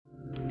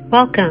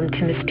Welcome to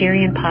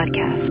Mysterian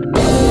Podcast.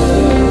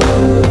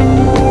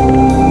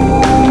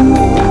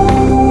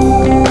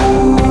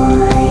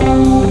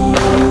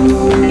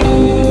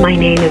 My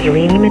name is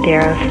Rini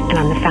Medeiros, and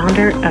I'm the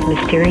founder of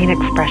Mysterian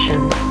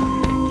Expressions.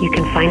 You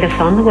can find us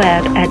on the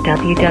web at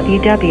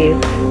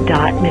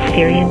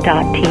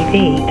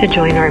www.mysterian.tv to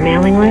join our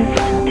mailing list,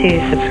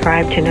 to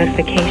subscribe to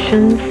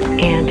notifications,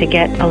 and to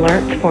get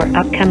alerts for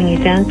upcoming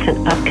events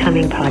and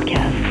upcoming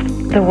podcasts.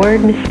 The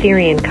word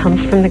Mysterian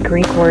comes from the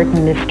Greek word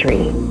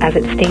mystery. As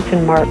it states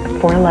in Mark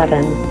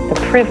 4:11, the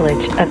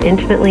privilege of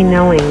intimately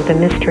knowing the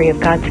mystery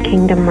of God's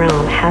kingdom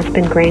realm has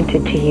been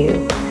granted to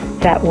you.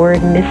 That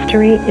word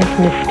mystery is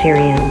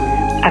Mysterian.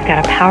 I've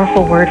got a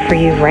powerful word for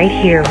you right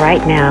here,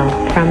 right now,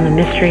 from the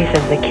mysteries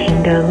of the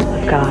kingdom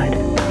of God.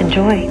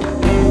 Enjoy.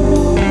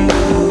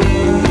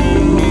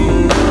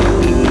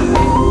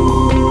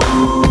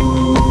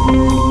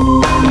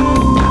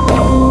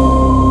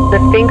 The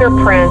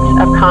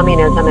fingerprints of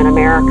communism in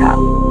America.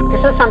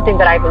 This is something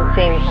that I've been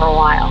seeing for a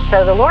while.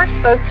 So the Lord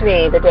spoke to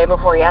me the day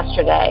before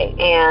yesterday,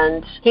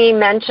 and he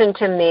mentioned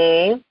to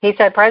me, he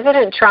said,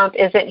 President Trump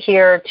isn't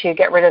here to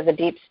get rid of the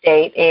deep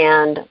state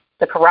and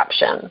the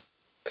corruption.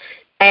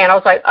 And I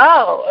was like,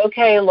 oh,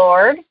 okay,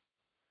 Lord.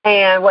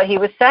 And what he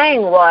was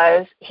saying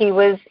was he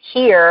was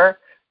here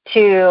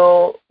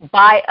to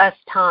buy us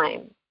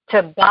time,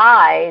 to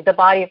buy the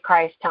body of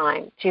Christ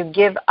time, to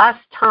give us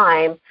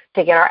time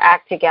to get our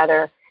act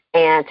together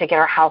and to get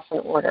our house in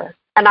order.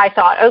 And I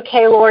thought,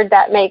 okay, Lord,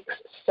 that makes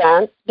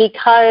sense,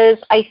 because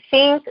I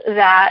think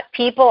that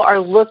people are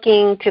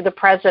looking to the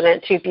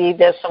president to be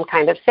some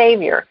kind of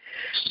savior.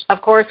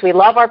 Of course, we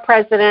love our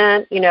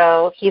president. You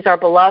know, he's our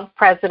beloved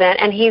president,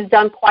 and he's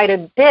done quite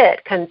a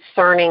bit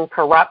concerning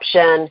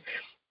corruption.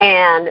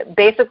 And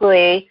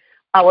basically,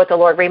 what the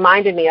Lord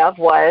reminded me of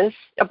was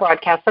a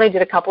broadcast that I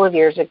did a couple of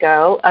years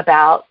ago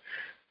about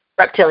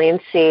reptilian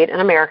seed in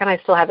America, and I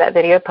still have that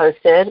video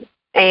posted.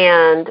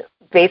 And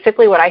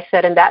basically what I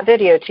said in that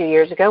video 2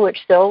 years ago,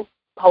 which still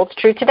holds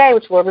true today,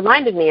 which the Lord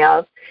reminded me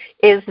of,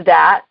 is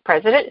that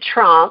President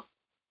Trump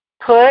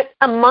put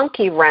a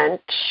monkey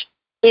wrench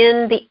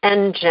in the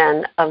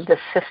engine of the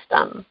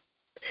system.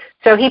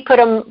 So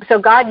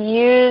God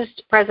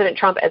used President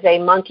Trump as a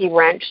monkey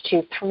wrench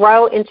to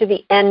throw into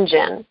the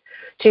engine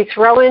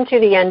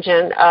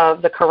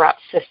of the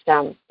corrupt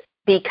system.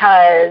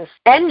 Because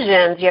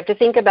engines, you have to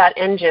think about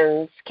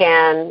engines,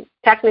 can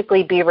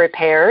technically be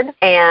repaired.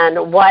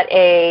 And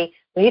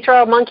when you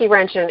throw a monkey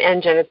wrench in an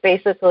engine, it's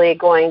basically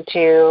going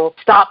to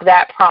stop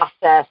that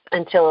process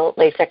until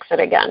they fix it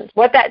again.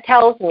 What that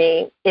tells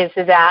me is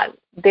that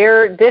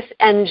this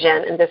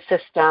engine and this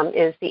system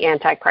is the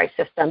Antichrist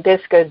system.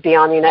 This goes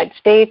beyond the United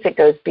States. It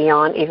goes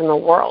beyond even the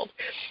world.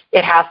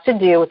 It has to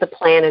do with the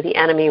plan of the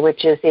enemy,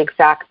 which is the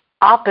exact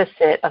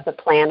opposite of the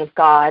plan of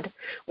God,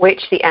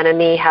 which the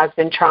enemy has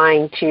been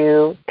trying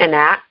to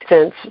enact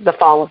since the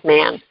fall of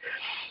man.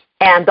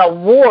 And the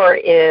war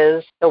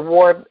is the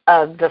war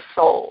of the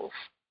souls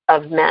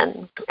of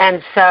men.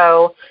 And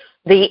so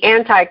the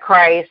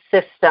Antichrist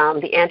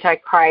system, the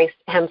Antichrist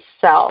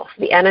himself,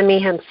 the enemy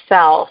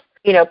himself,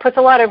 puts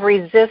a lot of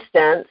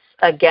resistance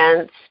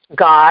against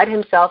God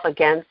himself,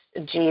 against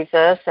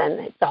Jesus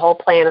and the whole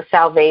plan of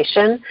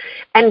salvation.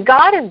 And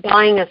God is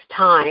buying us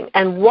time.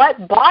 And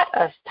what bought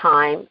us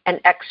time,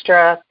 an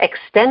extra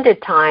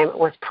extended time,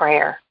 was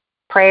prayer.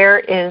 Prayer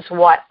is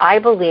what I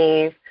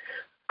believe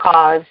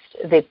caused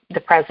the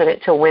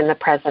president to win the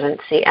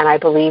presidency. And I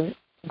believe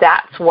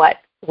that's what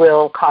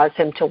will cause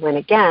him to win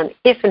again,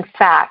 if in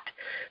fact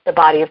the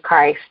body of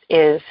Christ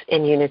is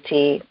in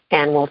unity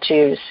and will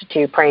choose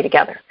to pray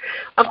together.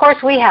 Of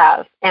course we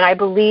have, and I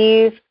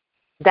believe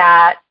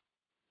that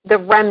the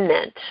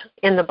remnant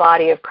in the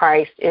body of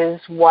Christ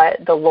is what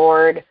the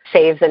Lord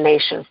saves a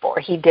nation for.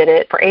 He did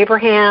it for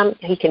Abraham.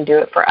 He can do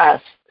it for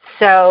us.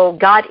 So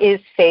God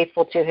is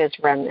faithful to his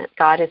remnant.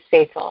 God is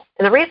faithful.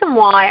 And the reason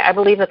why I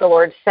believe that the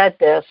Lord said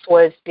this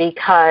was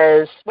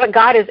because what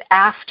God is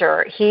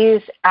after,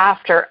 he's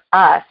after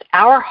us,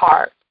 our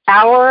hearts,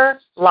 our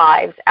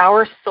lives,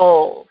 our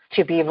souls,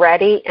 to be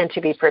ready and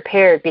to be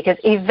prepared, because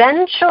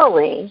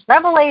eventually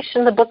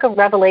the book of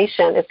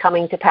Revelation is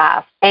coming to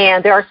pass.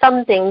 And there are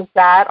some things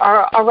that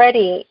are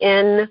already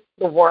in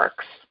the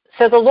works.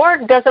 So the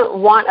Lord doesn't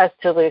want us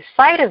to lose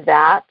sight of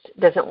that,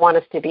 doesn't want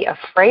us to be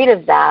afraid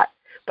of that,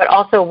 but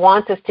also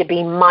wants us to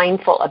be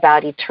mindful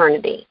about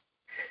eternity.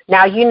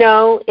 Now,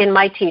 in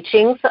my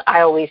teachings,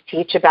 I always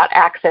teach about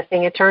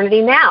accessing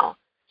eternity now,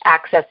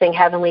 accessing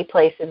heavenly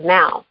places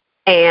now.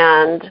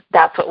 And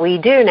that's what we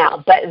do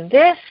now. But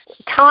this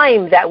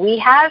time that we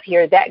have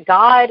here that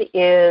God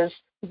is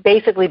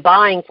basically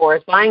buying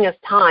us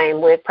time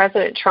with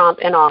President Trump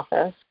in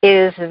office,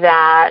 is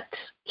that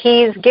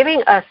he's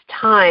giving us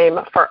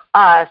time for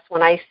us.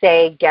 When I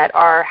say get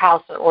our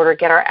house in order,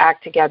 get our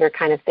act together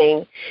kind of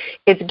thing,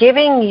 it's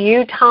giving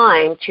you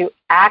time to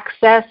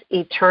access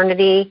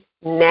eternity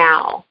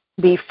now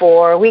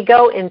before we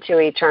go into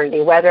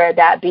eternity, whether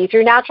that be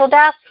through natural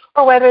death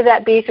or whether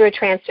that be through a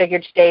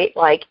transfigured state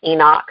like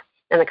Enoch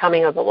and the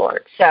coming of the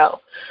Lord. So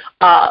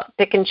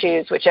pick and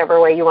choose whichever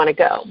way you want to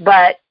go.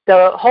 But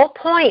the whole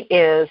point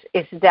is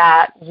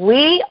that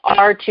we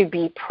are to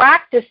be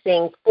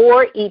practicing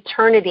for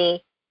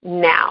eternity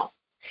now.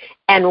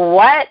 And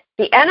what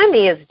the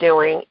enemy is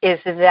doing is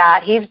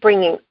that he's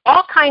bringing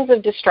all kinds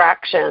of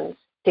distractions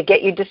to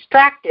get you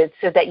distracted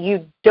so that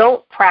you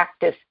don't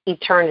practice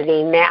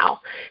eternity now,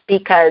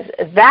 because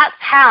that's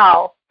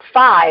how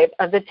 5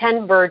 of the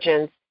 10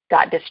 virgins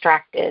got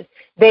distracted.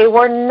 They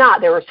were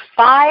not. There was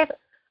 5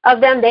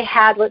 of them. They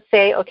had, let's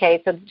say,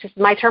 okay, so just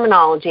my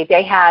terminology,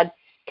 they had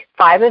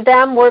 5 of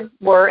them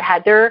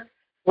had their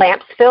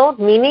lamps filled,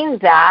 meaning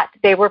that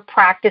they were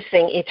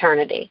practicing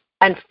eternity,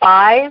 and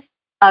 5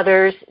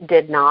 others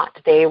did not.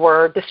 They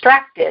were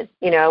distracted,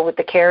 with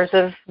the cares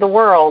of the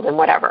world and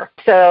whatever.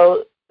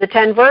 So the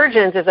 10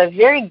 virgins is a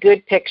very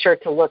good picture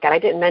to look at. I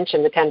didn't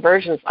mention the 10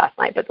 virgins last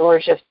night, but the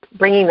Lord's just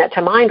bringing that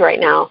to mind right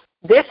now.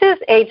 This is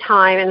a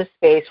time and a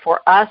space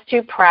for us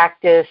to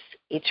practice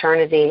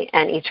eternity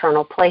and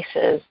eternal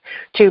places,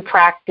 to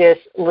practice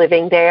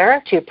living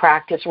there, to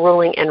practice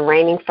ruling and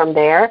reigning from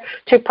there,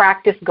 to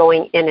practice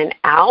going in and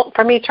out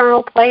from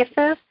eternal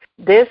places.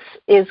 This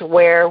is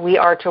where we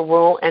are to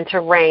rule and to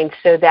reign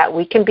so that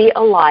we can be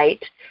a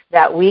light,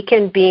 that we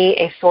can be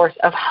a source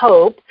of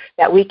hope,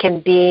 that we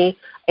can be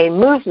a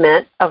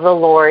movement of the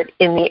Lord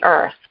in the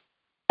earth.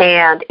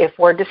 And if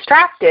we're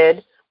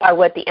distracted by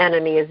what the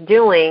enemy is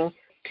doing,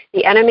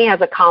 the enemy has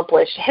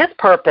accomplished his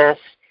purpose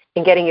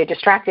in getting you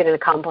distracted and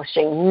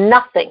accomplishing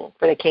nothing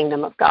for the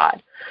kingdom of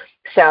God.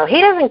 So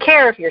he doesn't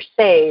care if you're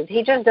saved.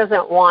 He just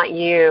doesn't want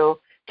you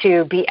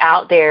to be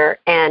out there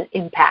and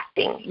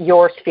impacting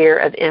your sphere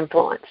of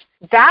influence.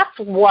 That's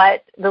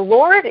what the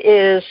Lord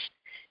is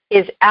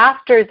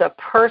after, the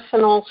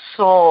personal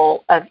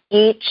soul of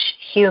each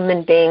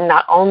human being,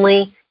 not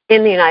only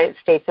in the United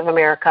States of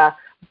America,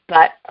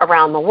 but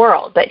around the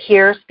world. But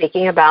here,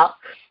 speaking about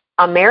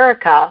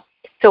America,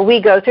 so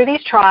we go through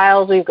these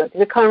trials, we go through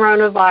the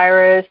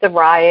coronavirus, the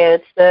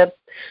riots, the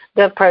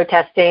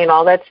protesting and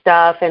all that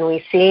stuff, and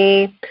we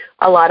see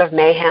a lot of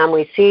mayhem.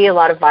 We see a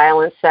lot of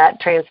violence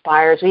that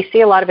transpires. We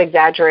see a lot of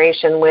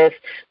exaggeration with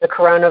the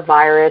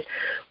coronavirus.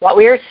 What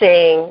we are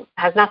seeing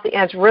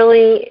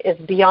is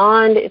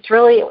beyond, it's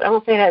really, I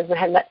don't think it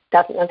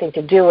has nothing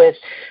to do with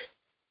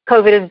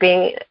COVID is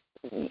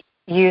being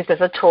used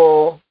as a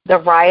tool. The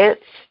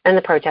riots and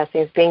the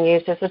protesting is being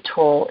used as a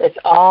tool. It's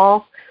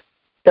all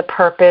the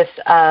purpose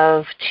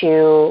of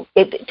to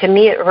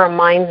me it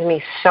reminds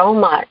me so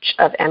much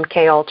of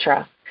MK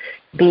Ultra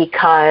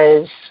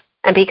because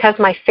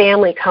my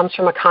family comes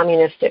from a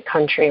communistic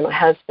country. My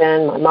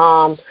husband, my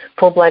mom,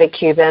 full-blooded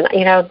Cuban.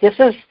 This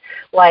is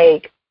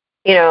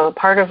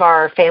part of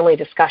our family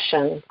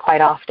discussion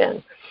quite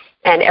often,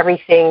 and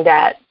everything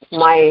that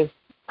my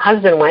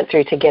husband went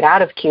through to get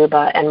out of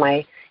Cuba and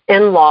my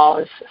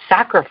in-laws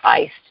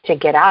sacrificed to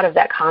get out of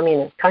that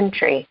communist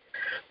country.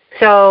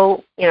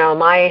 So,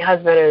 my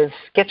husband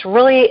gets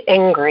really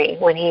angry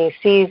when he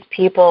sees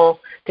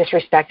people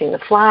disrespecting the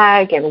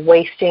flag and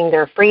wasting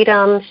their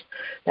freedoms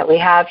that we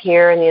have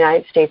here in the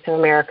United States of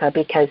America,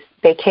 because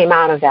they came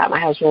out of that. My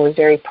husband was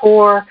very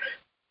poor,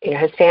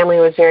 his family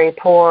was very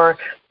poor,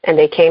 and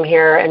they came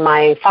here, and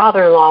my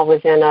father-in-law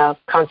was in a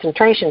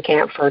concentration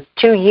camp for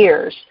 2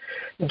 years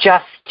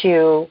just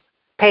to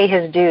pay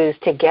his dues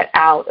to get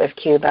out of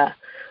Cuba.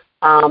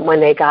 When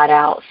they got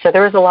out. So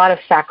there was a lot of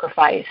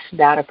sacrifice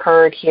that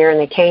occurred here, and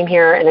they came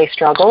here and they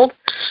struggled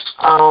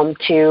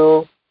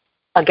to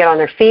get on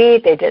their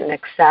feet. They didn't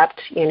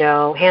accept,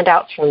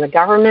 handouts from the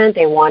government.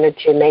 They wanted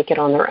to make it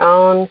on their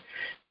own.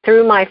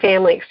 Through my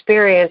family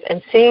experience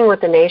and seeing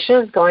what the nation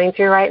is going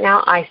through right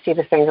now, I see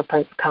the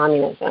fingerprints of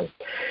communism.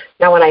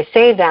 Now, when I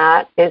say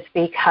that, it's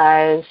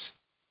because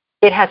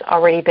it has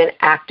already been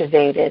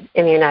activated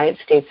in the United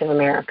States of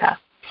America.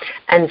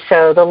 And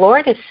so the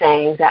Lord is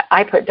saying that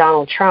I put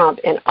Donald Trump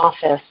in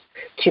office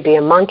to be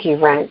a monkey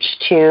wrench,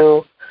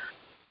 to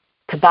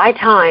buy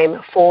time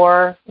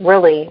for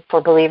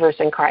believers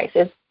in Christ.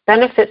 It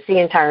benefits the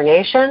entire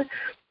nation,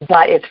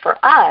 but it's for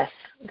us,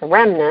 the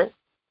remnant,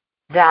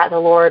 that the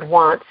Lord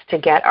wants to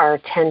get our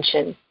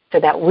attention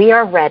so that we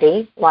are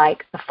ready,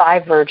 like the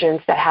 5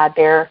 virgins that had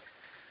their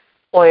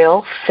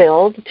oil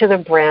filled to the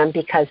brim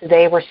because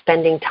they were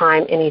spending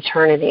time in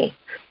eternity.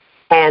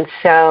 And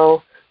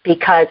so,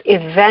 because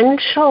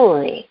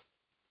eventually,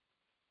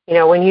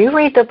 when you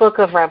read the book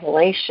of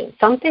Revelation,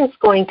 something's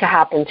going to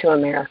happen to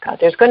America.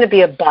 There's going to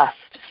be a bust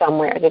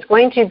somewhere. There's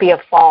going to be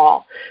a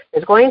fall.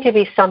 There's going to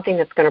be something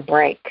that's going to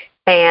break.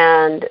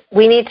 And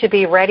we need to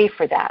be ready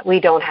for that. We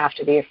don't have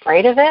to be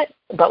afraid of it,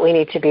 but we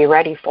need to be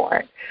ready for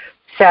it.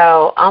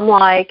 So I'm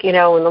like, when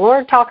the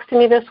Lord talks to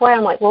me this way,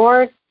 I'm like,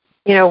 Lord,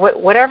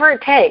 whatever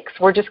it takes,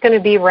 we're just going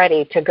to be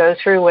ready to go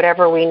through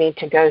whatever we need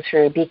to go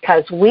through,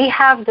 because we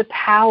have the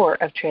power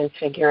of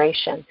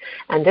transfiguration.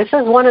 And this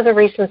is one of the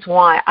reasons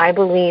why I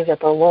believe that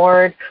the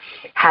Lord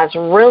has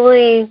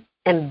really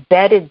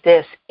embedded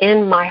this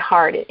in my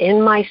heart,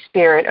 in my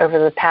spirit over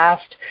the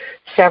past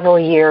several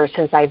years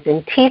since I've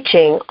been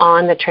teaching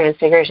on the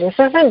transfiguration.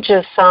 This isn't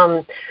just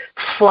some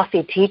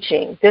fluffy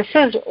teaching. This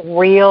is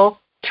real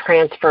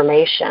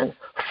transformation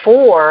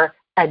for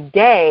a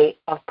day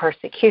of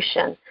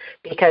persecution.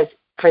 Because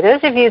for those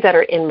of you that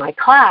are in my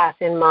class,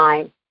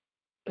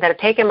 that have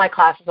taken my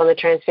classes on the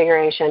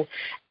Transfiguration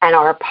and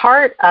are a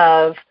part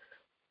of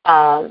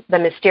the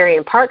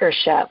Mysterium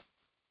Partnership,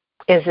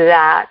 is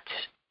that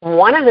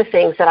one of the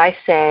things that I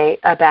say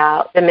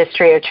about the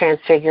mystery of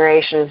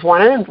Transfiguration is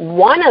one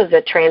of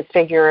the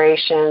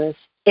transfigurations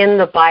in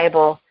the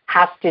Bible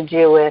has to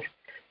do with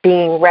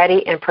being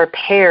ready and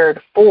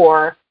prepared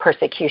for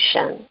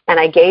persecution. And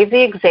I gave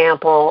the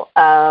example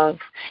of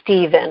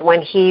Stephen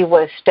when he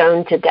was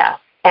stoned to death.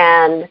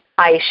 And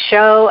I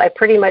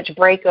pretty much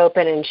break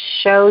open and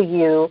show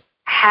you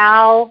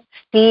how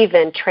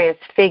Stephen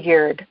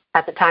transfigured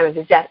at the time of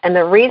his death. And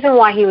the reason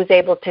why he was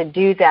able to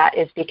do that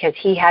is because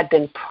he had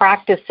been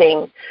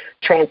practicing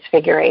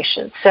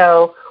transfiguration.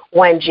 So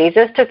when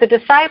Jesus took the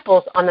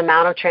disciples on the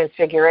Mount of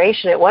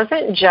Transfiguration, it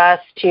wasn't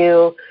just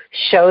to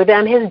show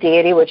them his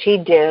deity, which he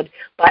did,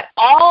 but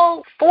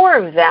all four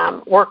of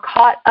them were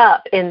caught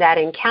up in that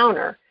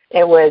encounter.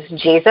 It was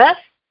Jesus,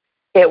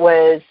 it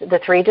was the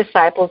three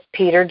disciples,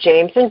 Peter,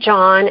 James, and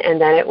John, and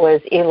then it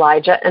was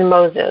Elijah and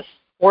Moses.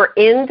 We're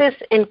in this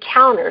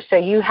encounter, so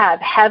you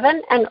have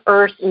heaven and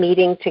earth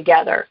meeting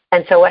together.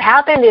 And so what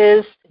happened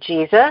is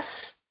Jesus,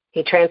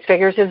 he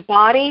transfigures his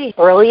body,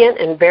 brilliant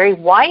and very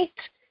white,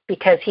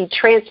 because he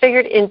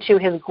transfigured into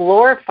his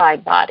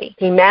glorified body.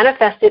 He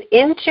manifested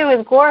into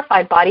his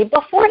glorified body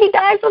before he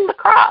dies on the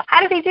cross.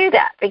 How did he do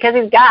that? Because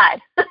he's God.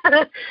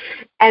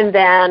 And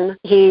then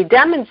he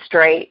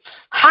demonstrates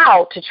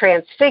how to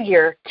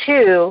transfigure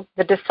to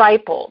the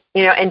disciples.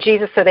 And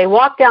Jesus, so they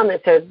walk down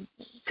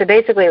so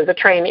basically it was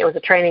a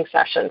training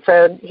session.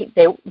 So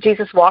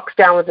Jesus walks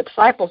down with the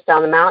disciples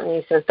down the mountain,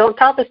 and he says, don't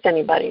tell this to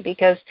anybody,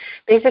 because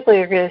basically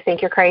you're going to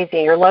think you're crazy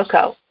and you're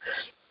loco.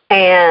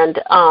 And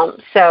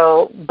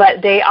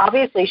but they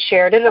obviously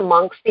shared it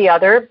amongst the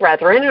other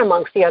brethren and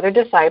amongst the other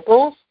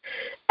disciples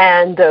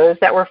and those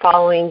that were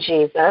following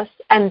Jesus.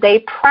 And they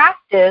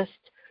practiced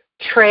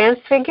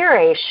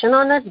transfiguration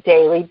on a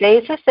daily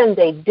basis, and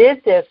they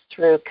did this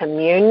through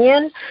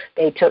communion.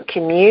 They took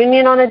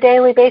communion on a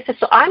daily basis.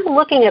 So I'm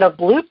looking at a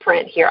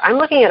blueprint here. I'm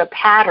looking at a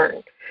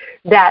pattern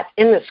that's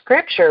in the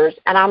scriptures,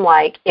 and I'm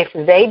like, if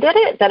they did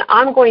it, then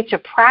I'm going to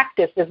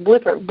practice this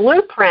blueprint.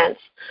 Blueprints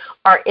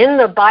are in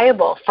the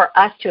Bible for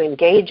us to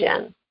engage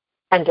in,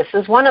 and this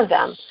is one of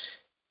them.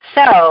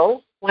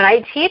 So when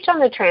I teach on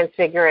the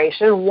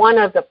Transfiguration, one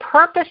of the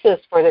purposes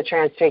for the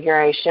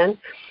Transfiguration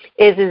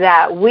is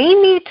that we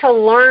need to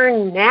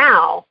learn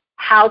now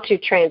how to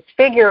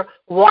transfigure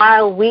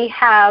while we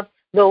have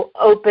the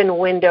open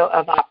window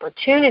of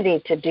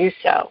opportunity to do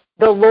so.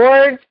 The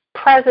Lord's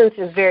presence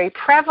is very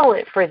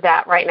prevalent for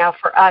that right now,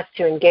 for us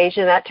to engage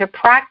in that, to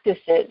practice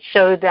it,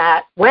 so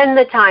that when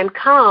the time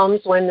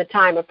comes, when the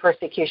time of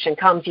persecution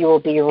comes, you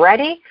will be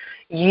ready.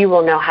 You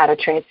will know how to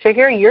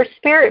transfigure. Your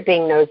spirit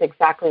being knows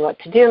exactly what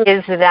to do.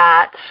 Is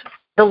that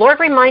the Lord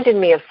reminded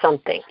me of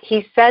something.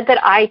 He said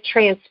that I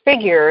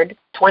transfigured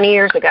 20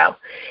 years ago.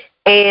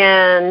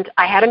 And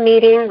I had a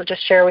meeting. I'll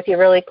just share with you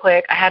really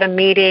quick. I had a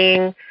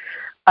meeting.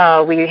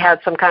 We had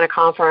some kind of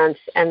conference,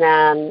 and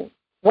then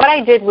what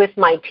I did with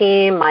my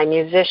team, my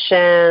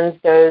musicians,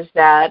 those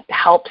that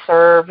help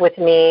serve with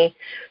me,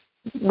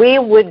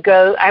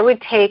 I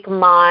would take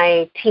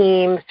my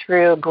team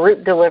through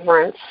group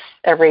deliverance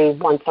every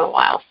once in a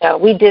while. So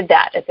we did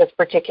that at this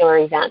particular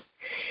event,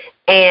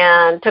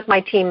 and took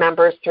my team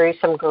members through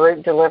some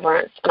group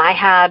deliverance. And I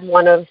had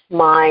one of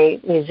my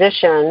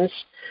musicians,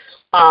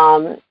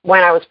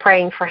 when I was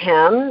praying for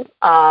him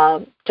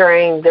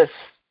during this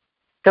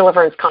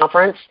deliverance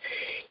conference,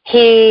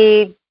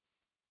 he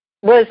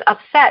was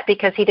upset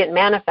because he didn't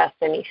manifest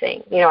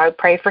anything. I would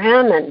pray for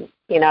him, and,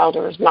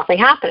 there was nothing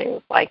happening. It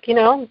was like,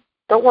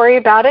 don't worry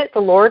about it.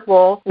 The Lord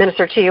will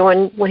minister to you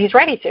when he's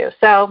ready to.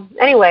 So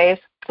anyways,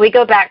 we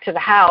go back to the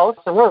house,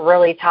 and we're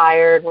really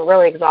tired. We're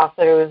really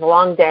exhausted. It was a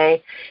long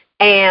day.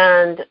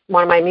 And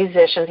one of my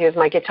musicians, he was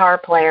my guitar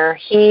player,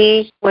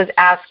 he was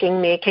asking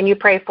me, can you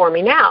pray for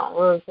me now? I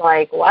was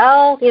like,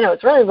 well,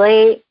 it's really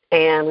late,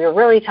 and we were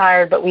really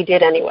tired, but we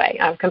did anyway.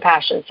 I have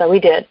compassion, so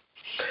we did.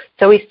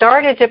 So we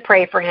started to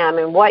pray for him,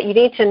 and what you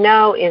need to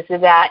know is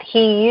that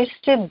he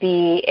used to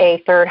be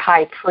a third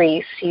high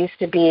priest. He used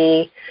to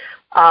be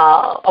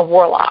a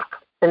warlock,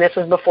 and this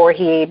was before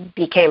he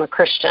became a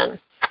Christian.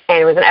 And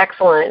he was an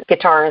excellent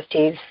guitarist.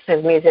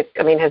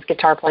 His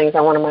guitar playing is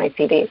on one of my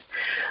CDs.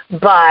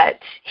 But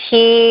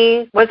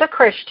he was a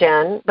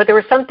Christian, but there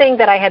was something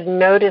that I had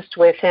noticed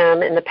with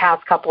him in the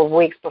past couple of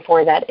weeks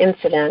before that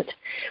incident.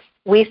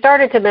 We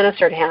started to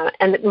minister to him.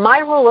 And my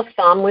rule of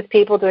thumb with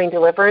people doing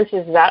deliverance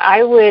is that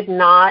I would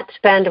not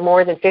spend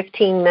more than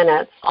 15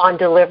 minutes on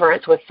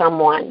deliverance with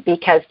someone,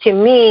 because to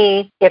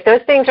me, if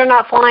those things are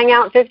not flying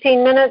out in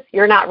 15 minutes,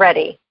 you're not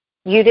ready.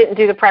 You didn't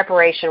do the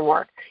preparation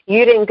work.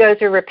 You didn't go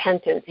through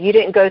repentance. You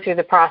didn't go through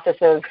the process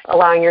of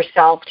allowing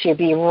yourself to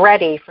be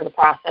ready for the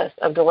process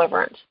of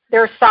deliverance.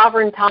 There are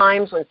sovereign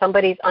times when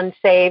somebody's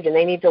unsaved and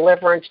they need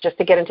deliverance just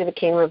to get into the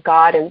kingdom of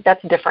God, and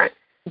that's different.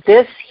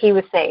 He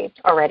was saved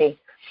already.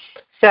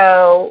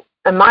 So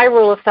and my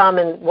rule of thumb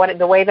and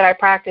the way that I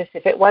practice,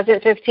 if it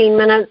wasn't 15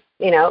 minutes,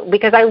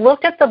 because I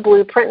looked at the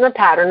blueprint and the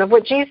pattern of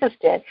what Jesus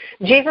did.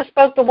 Jesus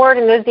spoke the word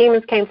and those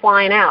demons came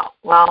flying out.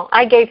 Well,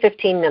 I gave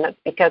 15 minutes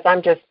because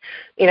I'm just,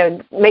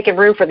 making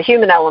room for the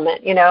human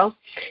element,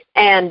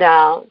 And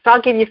so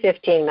I'll give you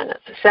 15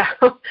 minutes. So,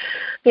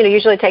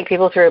 usually take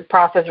people through a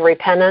process of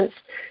repentance,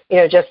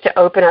 just to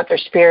open up their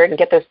spirit and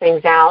get those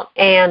things out.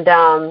 And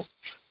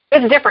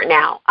it's different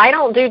now. I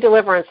don't do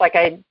deliverance like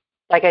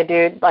I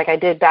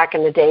did back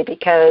in the day,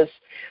 because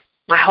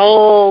my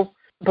whole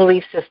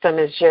belief system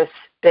has just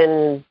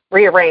been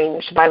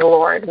rearranged by the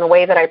Lord in the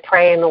way that I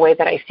pray and the way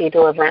that I see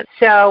deliverance.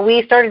 So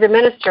we started to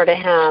minister to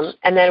him,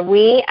 and then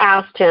we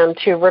asked him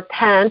to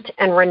repent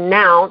and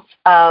renounce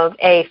of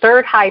a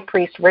third high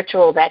priest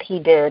ritual that he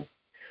did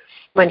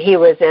when he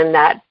was in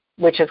that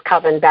witch's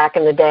coven back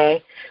in the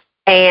day.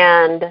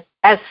 And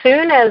as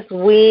soon as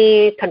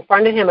we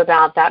confronted him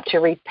about that to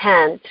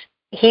repent,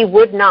 he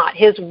would not.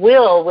 His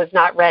will was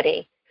not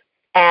ready.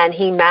 And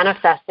he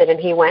manifested and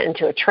he went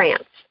into a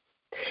trance.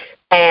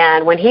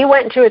 And when he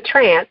went into a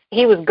trance,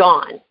 he was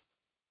gone.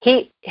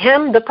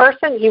 The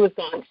person, he was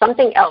gone.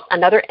 Something else,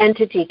 another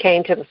entity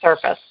came to the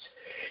surface.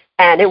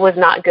 And it was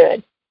not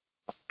good.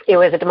 It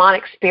was a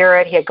demonic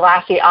spirit. He had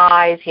glassy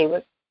eyes. He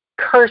was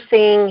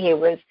cursing. He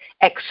was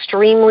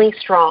extremely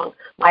strong.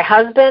 My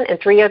husband and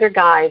 3 other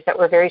guys that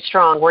were very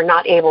strong were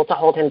not able to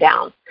hold him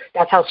down.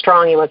 That's how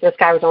strong he was. This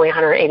guy was only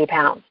 180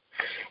 pounds.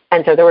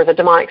 And so there was a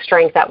demonic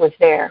strength that was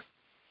there.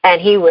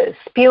 And he was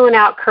spewing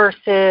out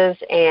curses.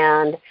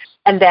 And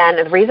then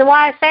the reason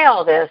why I say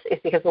all this is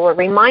because the Lord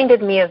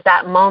reminded me of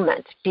that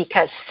moment,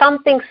 because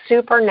something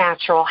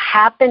supernatural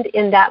happened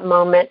in that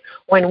moment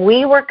when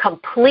we were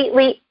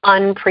completely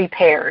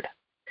unprepared.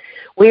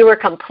 We were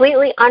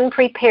completely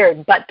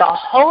unprepared, but the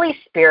Holy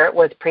Spirit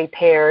was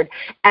prepared,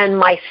 and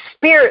my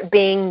spirit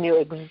being knew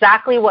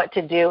exactly what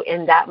to do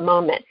in that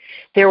moment.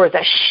 There was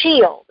a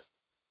shield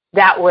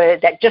that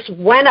just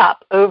went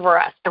up over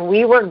us, and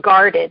we were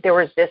guarded. There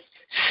was this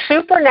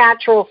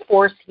supernatural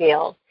force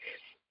field,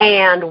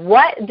 and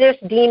what this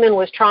demon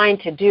was trying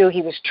to do,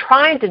 he was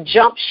trying to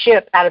jump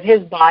ship out of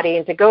his body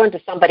and to go into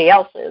somebody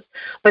else's,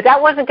 but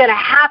that wasn't going to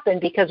happen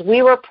because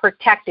we were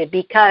protected,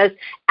 because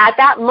at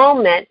that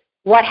moment,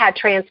 what had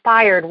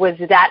transpired was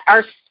that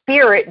our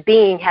spirit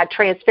being had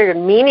transfigured,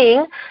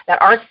 meaning that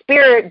our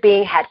spirit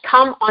being had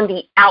come on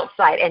the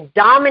outside and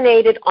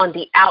dominated on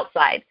the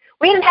outside.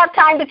 We didn't have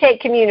time to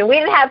take communion. We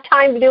didn't have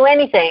time to do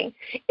anything.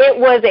 It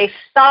was a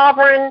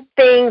sovereign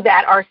thing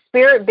that our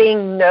spirit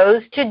being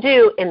knows to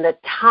do in the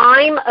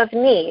time of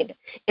need,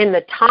 in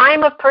the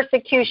time of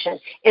persecution,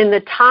 in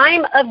the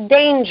time of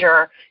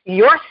danger.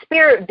 Your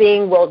spirit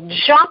being will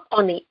jump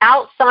on the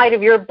outside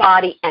of your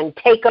body and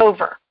take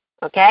over.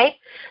 Okay?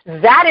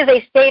 That is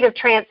a state of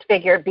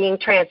being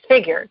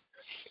transfigured.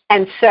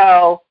 And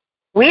so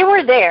we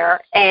were there,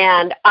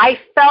 and I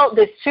felt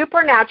this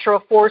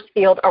supernatural force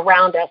field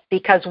around us,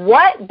 because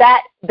what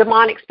that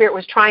demonic spirit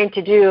was trying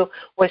to do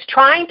was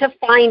trying to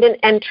find an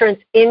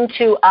entrance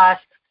into us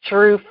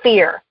through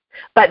fear.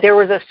 But there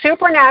was a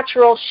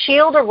supernatural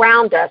shield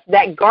around us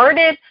that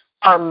guarded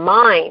our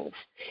minds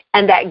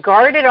and that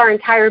guarded our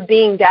entire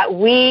being, that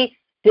we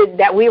didn't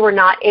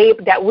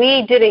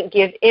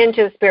give in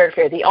to the spirit of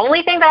fear. The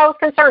only thing that I was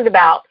concerned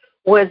about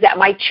was that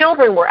my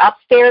children were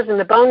upstairs in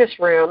the bonus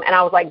room, and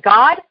I was like,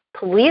 God,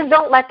 please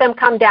don't let them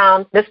come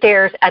down the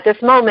stairs at this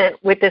moment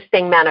with this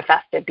thing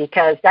manifested,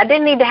 because that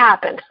didn't need to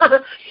happen.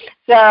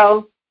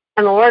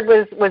 And the Lord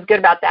was good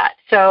about that.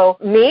 So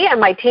me and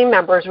my team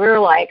members, we were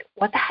like,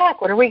 what the heck?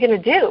 What are we going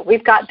to do?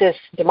 We've got this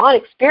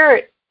demonic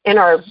spirit in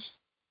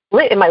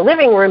my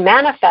living room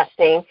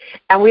manifesting,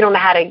 and we don't know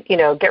how to,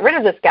 get rid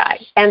of this guy.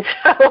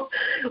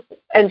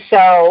 And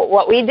so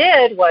what we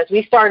did was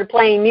we started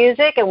playing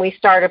music, and we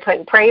started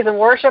putting praise and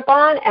worship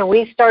on, and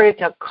we started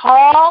to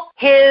call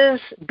his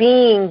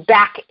being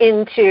back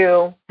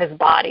into his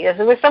body. It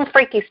was some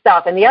freaky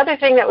stuff. And the other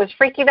thing that was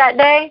freaky that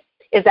day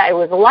is that it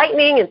was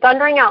lightning and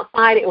thundering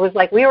outside. It was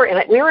like we were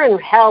in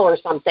hell or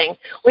something.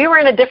 We were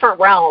in a different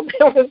realm.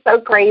 It was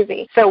so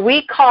crazy. So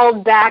we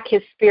called back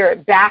his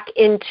spirit back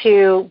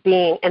into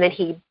being, and then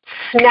he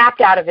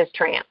snapped out of his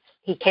trance.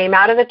 He came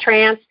out of the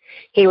trance.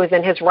 He was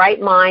in his right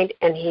mind,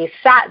 and he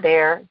sat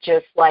there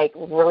just like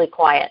really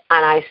quiet.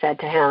 And I said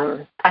to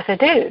him,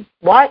 dude,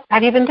 what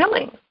have you been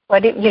doing?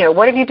 What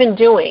have you been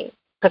doing?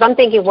 Because I'm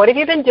thinking, what have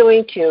you been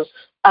doing to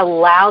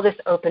allow this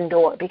open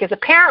door? Because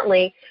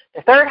apparently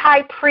the third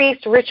high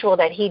priest ritual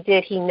that he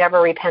did, he never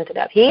repented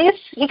of. He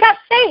got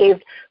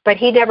saved, but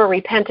he never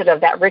repented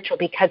of that ritual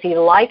because he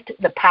liked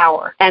the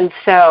power. And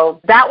so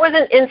that was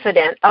an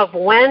incident of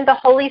when the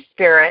Holy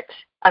Spirit,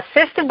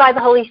 assisted by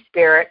the Holy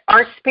Spirit,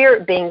 our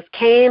spirit beings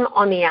came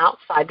on the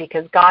outside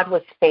because God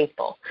was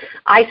faithful.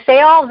 I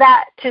say all of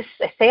that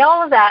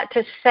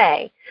to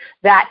say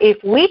that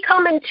if we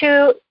come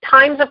into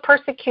times of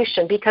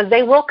persecution, because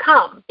they will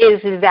come,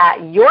 is that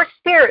your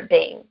spirit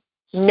being,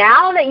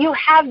 now that you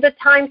have the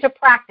time to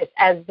practice,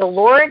 as the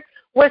Lord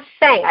was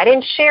saying, I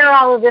didn't share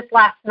all of this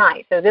last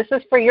night, so this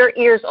is for your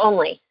ears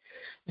only,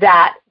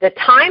 that the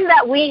time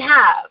that we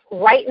have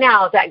right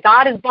now that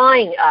God is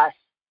buying us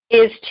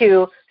is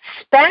to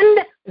spend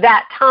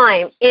that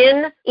time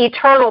in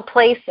eternal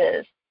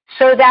places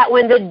so that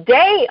when the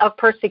day of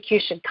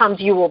persecution comes,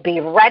 you will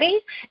be ready.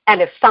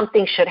 And if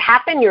something should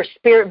happen, your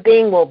spirit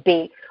being will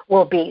be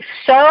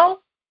so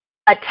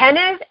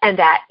attentive, and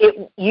that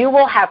you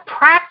will have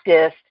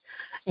practiced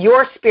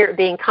your spirit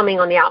being coming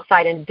on the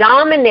outside and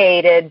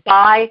dominated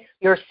by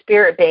your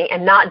spirit being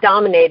and not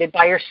dominated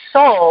by your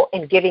soul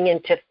and giving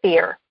into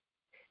fear.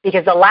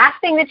 Because the last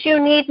thing that you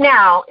need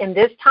now in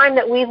this time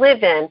that we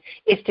live in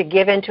is to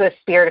give into a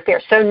spirit of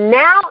fear. So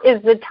now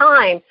is the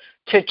time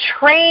to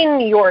train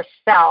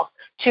yourself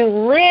to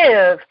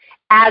live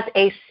as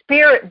a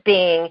spirit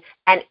being,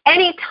 and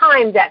any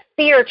time that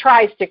fear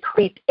tries to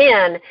creep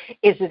in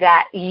is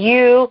that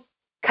you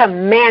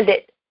command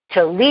it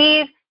to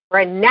leave,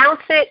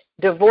 renounce it,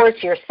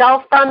 divorce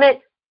yourself from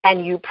it,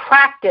 and you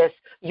practice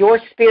your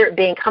spirit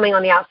being coming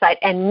on the outside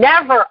and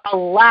never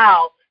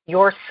allow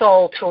your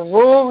soul to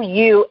rule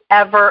you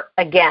ever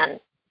again.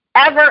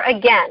 Ever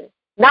again.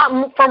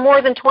 Not for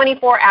more than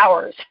 24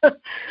 hours.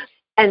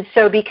 And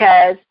so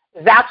because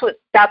that's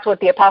what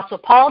the Apostle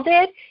Paul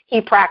did. He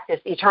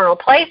practiced eternal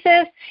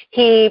places.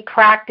 He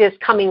practiced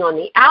coming on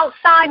the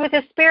outside with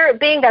his spirit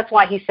being. That's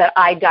why he said,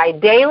 I die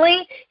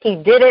daily. He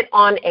did it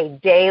on a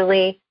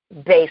daily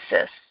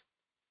basis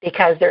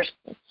because there's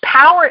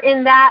power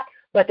in that,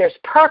 but there's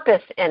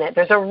purpose in it.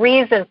 There's a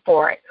reason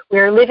for it. We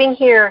are living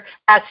here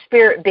as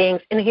spirit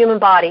beings in a human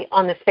body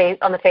on the face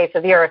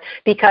of the earth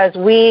because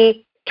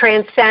we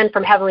transcend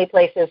from heavenly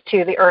places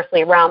to the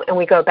earthly realm, and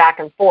we go back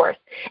and forth.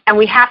 And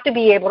we have to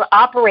be able to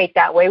operate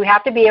that way. We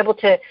have to be able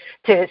to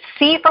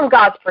see from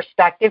God's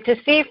perspective, to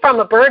see from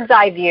a bird's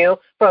eye view,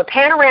 from a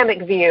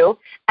panoramic view,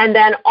 and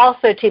then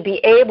also to be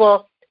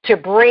able to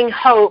bring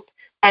hope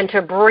and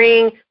to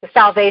bring the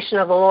salvation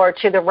of the Lord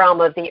to the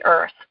realm of the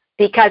earth.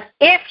 Because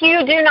if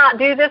you do not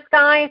do this,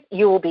 guys,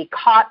 you will be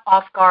caught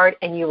off guard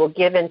and you will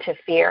give in to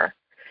fear.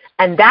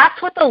 And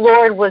that's what the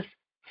Lord was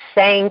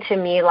saying to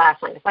me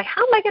last night. It's like,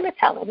 how am I going to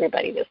tell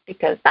everybody this?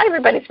 Because not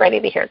everybody's ready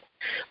to hear this.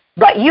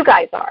 But you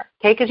guys are,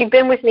 okay, because you've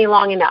been with me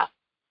long enough.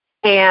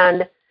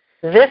 And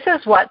this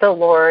is what the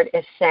Lord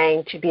is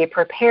saying to be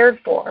prepared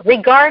for.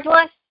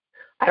 Regardless,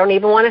 I don't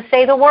even want to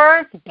say the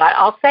words, but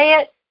I'll say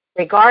it.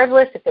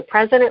 Regardless if the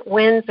president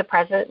wins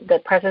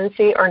the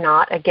presidency or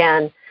not,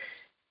 again,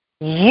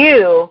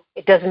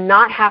 it does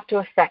not have to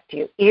affect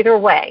you either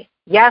way.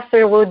 Yes,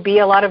 there would be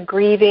a lot of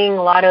grieving,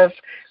 a lot of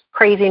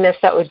craziness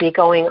that would be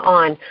going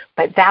on,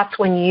 but that's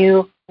when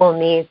you will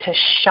need to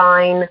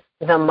shine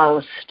the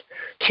most,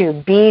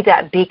 to be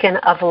that beacon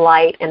of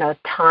light in a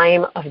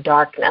time of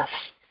darkness.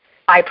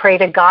 I pray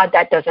to God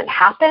that doesn't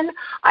happen.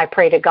 I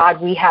pray to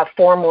God we have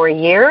 4 more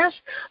years,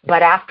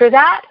 but after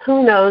that,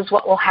 who knows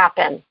what will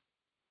happen.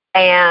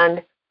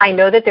 And I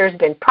know that there's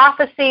been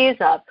prophecies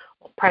of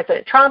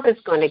President Trump is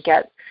going to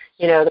get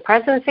the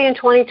presidency in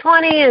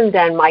 2020, and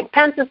then Mike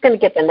Pence is going to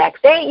get the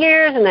next 8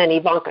 years, and then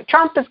Ivanka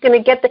Trump is going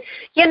to get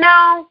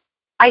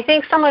I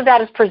think some of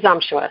that is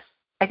presumptuous.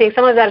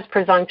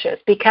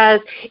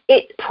 Because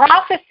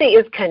prophecy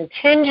is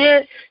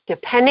contingent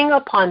depending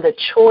upon the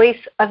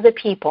choice of the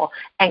people.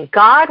 And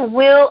God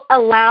will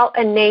allow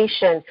a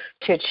nation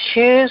to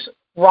choose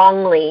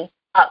wrongly,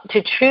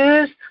 to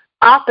choose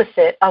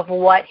opposite of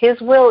what his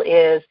will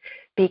is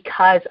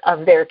because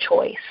of their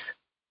choice.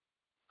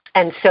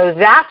 And so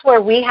that's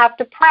where we have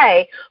to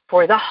pray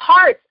for the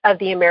hearts of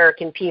the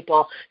American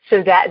people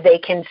so that they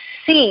can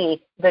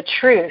see the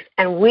truth.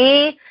 And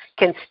we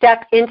can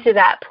step into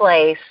that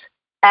place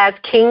as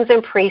kings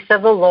and priests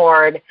of the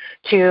Lord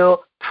to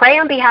pray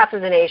on behalf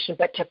of the nation,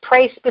 but to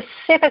pray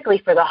specifically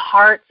for the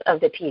hearts of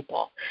the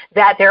people,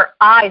 that their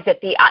eyes,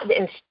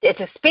 and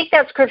to speak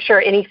that scripture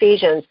in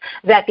Ephesians,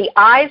 that the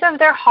eyes of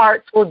their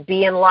hearts will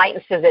be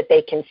enlightened so that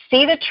they can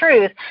see the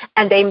truth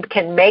and they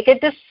can make a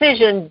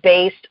decision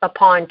based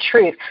upon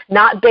truth,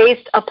 not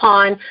based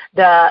upon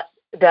the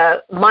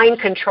mind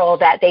control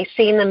that they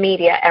see in the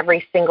media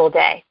every single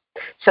day.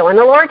 So when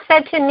the Lord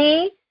said to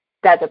me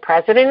that the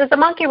president is a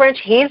monkey wrench,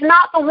 he's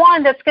not the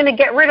one that's going to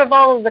get rid of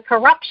all of the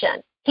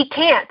corruption. He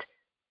can't.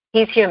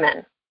 He's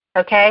human,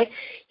 okay?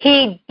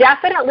 He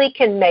definitely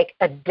can make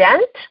a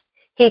dent.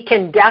 He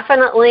can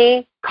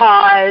definitely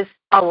cause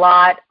a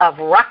lot of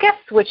ruckus,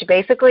 which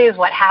basically is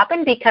what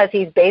happened because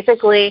he's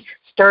basically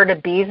stirred a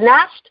bee's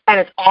nest, and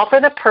it's all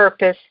for the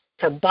purpose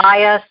to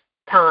buy us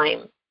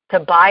time,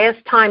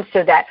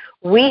 so that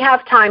we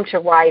have time to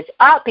rise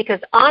up, because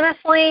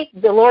honestly,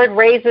 the Lord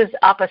raises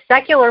up a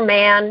secular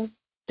man,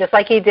 just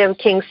like he did with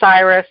King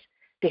Cyrus,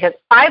 because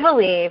I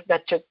believe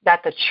that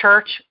the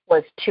church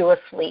was too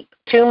asleep,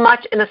 too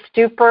much in a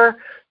stupor,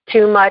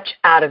 too much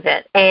out of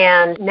it.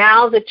 And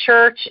now the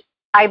church,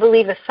 I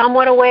believe, is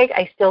somewhat awake.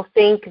 I still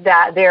think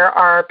that there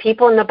are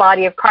people in the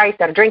body of Christ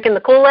that are drinking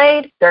the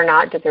Kool-Aid.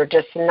 They're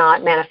just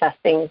not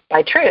manifesting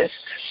by truth.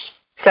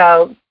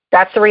 So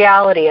that's the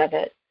reality of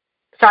it.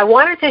 So I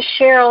wanted to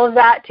share all of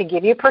that to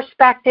give you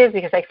perspective,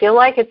 because I feel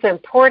like it's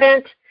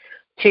important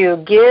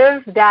to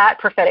give that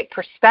prophetic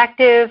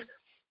perspective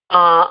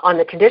on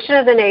the condition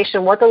of the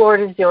nation, what the Lord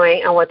is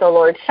doing, and what the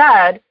Lord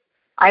said,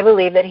 I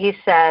believe that he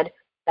said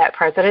that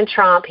President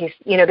Trump,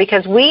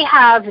 because we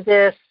have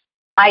this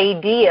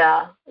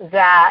idea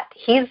that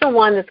he's the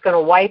one that's going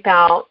to wipe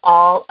out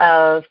all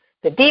of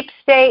the deep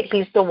state.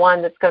 He's the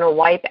one that's going to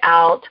wipe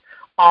out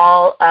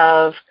all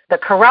of the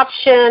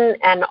corruption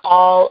and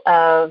all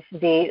of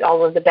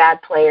the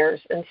bad players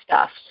and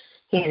stuff.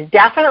 He's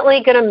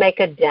definitely going to make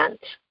a dent.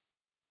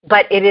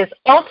 But it is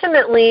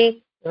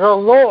ultimately the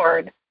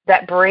Lord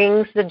that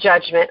brings the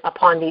judgment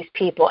upon these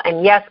people.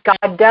 And yes,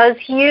 God does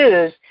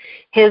use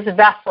his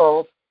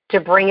vessels to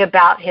bring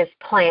about his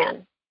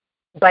plan.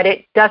 But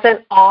it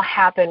doesn't all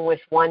happen with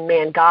one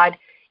man. God,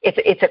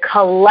 it's a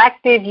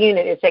collective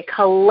unit. It's a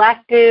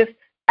collective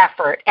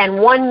effort. And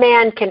one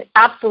man can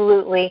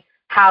absolutely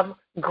have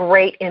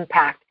great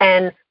impact.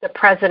 And the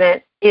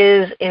president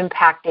is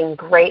impacting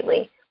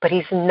greatly. But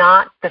he's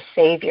not the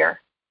savior.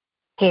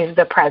 He's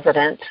the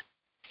president.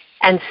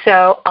 And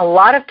so a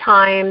lot of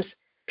times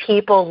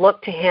people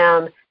look to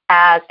him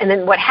as, and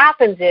then what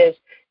happens is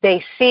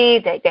they see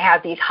that they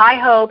have these high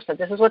hopes that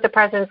this is what the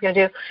president's going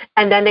to do,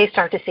 and then they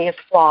start to see his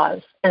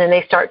flaws. And then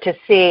they start to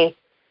see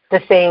the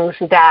things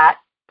that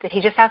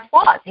he just has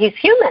flaws. He's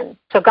human.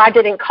 So God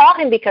didn't call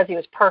him because he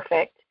was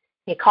perfect.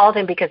 He called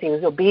him because he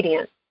was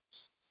obedient.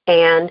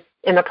 And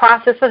in the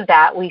process of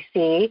that, we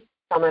see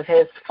some of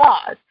his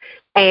flaws.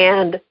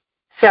 And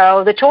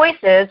so the choice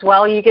is,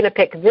 well, are you going to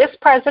pick this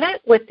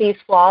president with these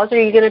flaws, or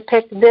are you going to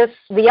pick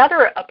the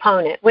other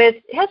opponent with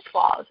his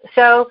flaws?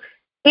 So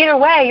either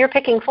way, you're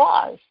picking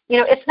flaws.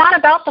 It's not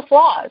about the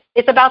flaws.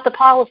 It's about the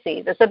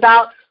policies. It's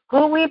about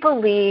who we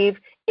believe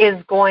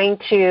is going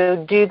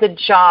to do the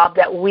job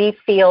that we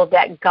feel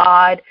that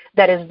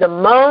is the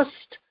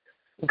most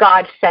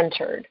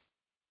God-centered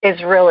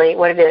is really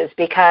what it is,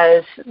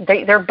 because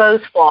they're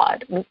both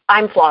flawed.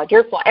 I'm flawed.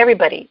 You're flawed.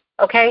 Everybody.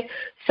 Okay?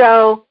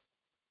 So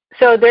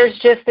there's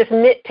just this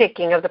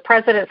nitpicking of the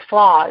president's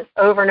flaws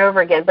over and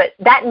over again. But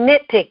that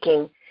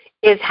nitpicking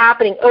is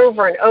happening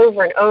over and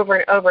over and over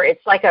and over.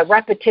 It's like a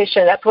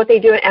repetition. That's what they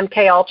do at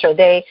MK Ultra.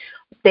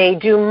 They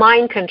do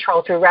mind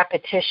control through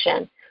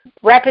repetition.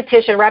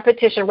 Repetition,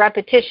 repetition,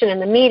 repetition in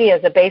the media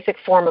is a basic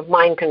form of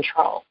mind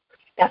control.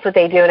 That's what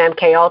they do in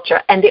MK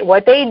Ultra. And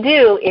what they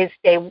do is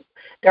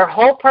their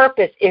whole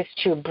purpose is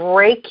to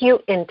break you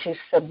into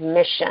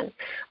submission.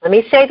 Let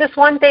me say this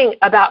one thing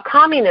about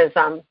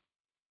communism.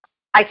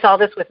 I saw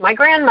this with my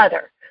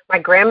grandmother. My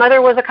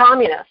grandmother was a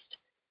communist.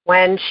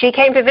 When she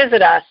came to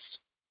visit us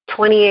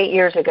 28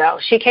 years ago,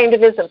 she came to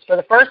visit us for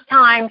the first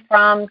time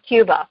from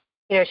Cuba.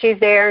 She's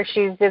there,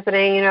 she's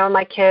visiting,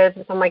 my kids.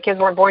 Some of my kids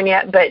weren't born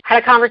yet, but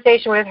had a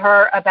conversation with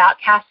her about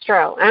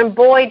Castro. And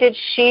boy, did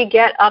she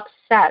get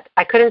upset.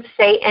 I couldn't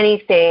say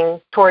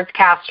anything towards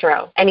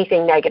Castro,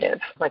 anything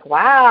negative. Like,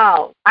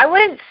 wow. I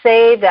wouldn't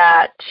say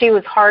that she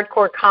was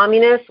hardcore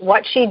communist.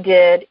 What she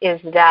did is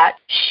that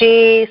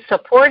she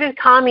supported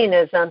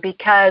communism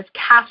because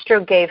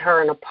Castro gave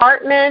her an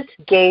apartment,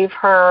 gave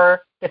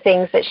her the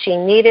things that she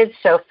needed.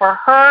 So for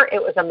her,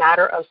 it was a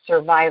matter of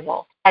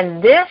survival.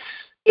 And this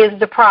is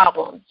the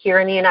problem here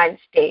in the United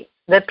States.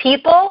 The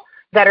people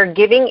that are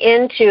giving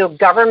into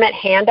government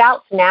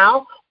handouts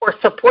now, or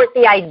support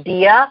the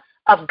idea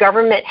of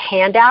government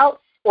handouts,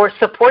 or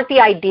support the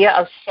idea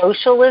of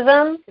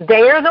socialism,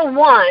 they are the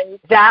ones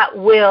that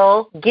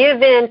will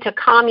give in to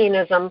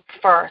communism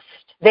first.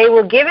 They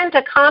will give in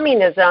to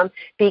communism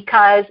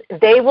because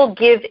they will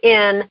give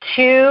in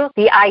to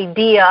the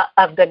idea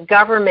of the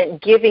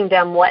government giving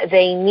them what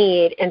they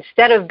need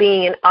instead of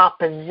being in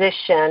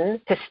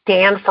opposition to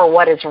stand for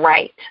what is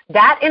right.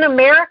 That in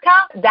America,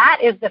 that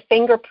is the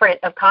fingerprint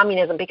of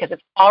communism because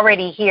it's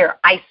already here.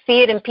 I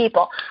see it in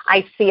people.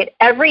 I see it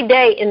every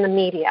day in the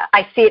media.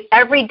 I see it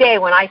every day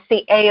when I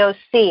see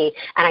AOC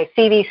and I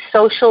see these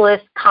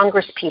socialist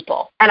Congress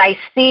people. And I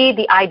see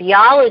the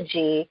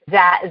ideology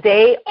that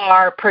they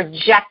are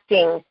projecting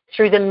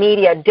through the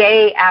media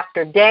day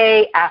after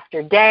day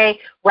after day,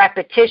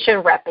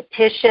 repetition,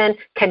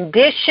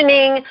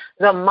 conditioning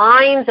the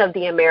minds of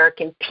the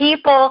American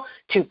people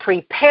to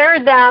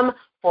prepare them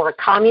for a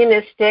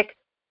communistic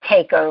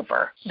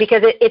takeover.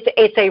 Because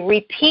it's a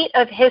repeat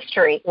of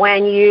history.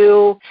 When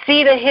you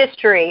see the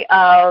history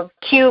of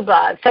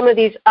Cuba, some of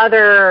these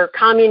other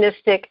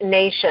communistic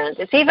nations,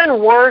 it's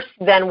even worse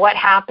than what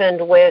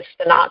happened with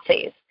the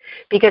Nazis.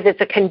 Because it's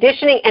a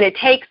conditioning and it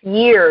takes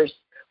years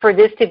for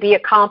this to be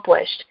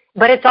accomplished.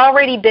 But it's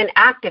already been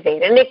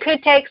activated, and it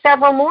could take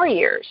several more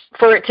years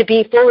for it to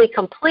be fully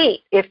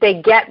complete if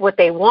they get what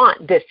they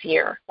want this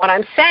year. What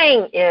I'm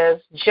saying is,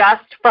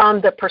 just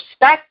from the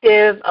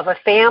perspective of a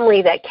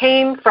family that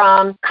came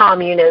from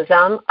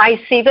communism,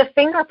 I see the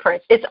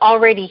fingerprints. It's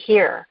already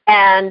here.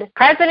 And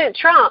President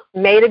Trump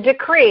made a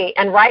decree,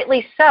 and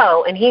rightly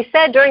so, and he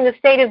said during the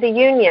State of the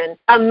Union,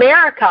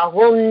 America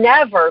will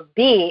never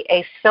be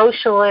a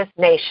socialist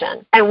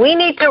nation. And we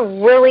need to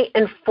really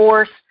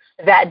enforce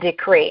that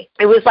decree.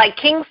 It was like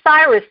King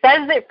Cyrus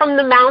says it from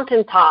the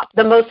mountaintop.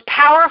 The most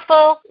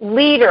powerful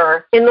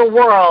leader in the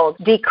world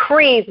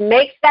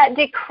makes that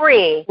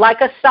decree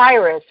like a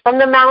Cyrus from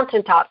the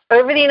mountaintop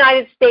over the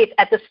United States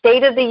at the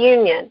State of the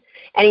Union.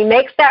 And he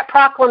makes that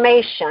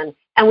proclamation.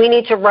 And we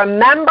need to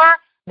remember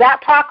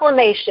that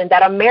proclamation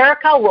that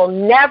America will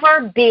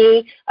never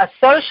be a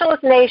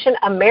socialist nation.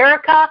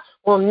 America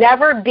will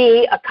never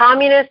be a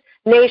communist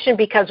nation,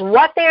 because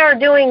what they are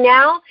doing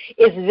now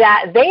is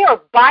that they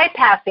are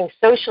bypassing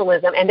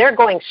socialism and they're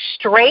going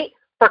straight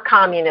for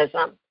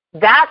communism.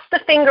 That's the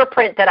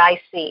fingerprint that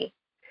I see.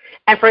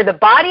 And for the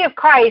body of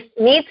Christ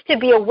needs to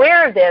be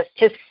aware of this,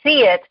 to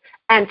see it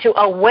and to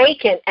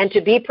awaken and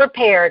to be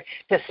prepared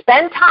to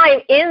spend time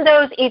in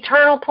those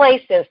eternal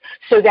places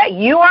so that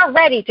you are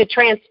ready to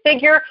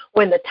transfigure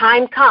when the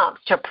time comes,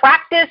 to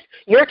practice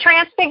your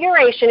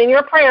transfiguration in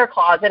your prayer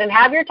closet and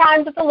have your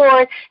times with the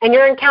Lord and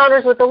your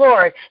encounters with the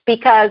Lord,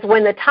 because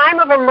when the time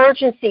of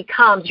emergency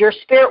comes, your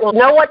spirit will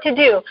know what to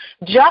do,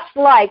 just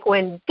like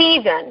when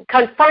Stephen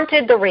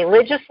confronted the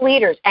religious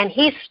leaders and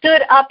he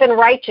stood up in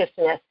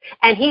righteousness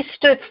and he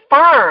stood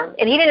firm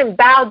and he didn't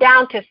bow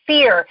down to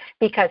fear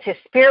because his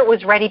spirit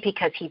was ready,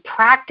 because he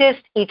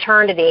practiced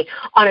eternity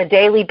on a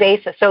daily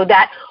basis, so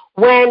that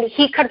when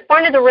he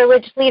confronted the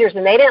religious leaders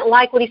and they didn't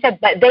like what he said,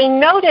 but they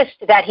noticed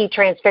that he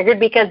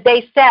transfigured because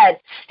they said,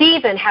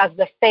 Stephen has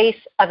the face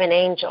of an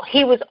angel.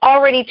 He was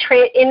already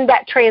in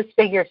that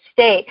transfigured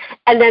state.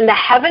 And then the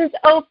heavens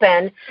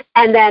open,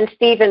 and then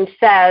Stephen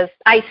says,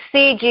 I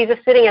see Jesus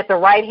sitting at the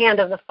right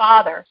hand of the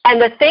Father.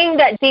 And the thing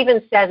that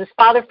Stephen says is,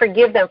 Father,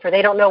 forgive them, for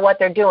they don't know what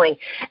they're doing.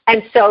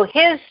 And so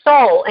his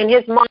soul and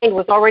his mind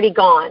was already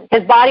gone.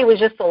 His body was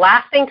just the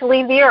last thing to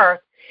leave the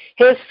earth.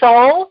 His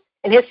soul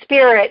and his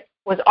spirit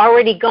was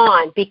already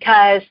gone,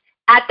 because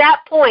at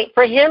that point,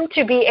 for him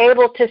to be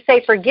able to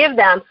say, forgive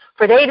them,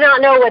 for they do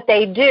not know what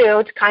they do,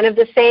 it's kind of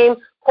the same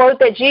quote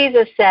that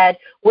Jesus said,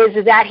 was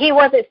that he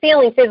wasn't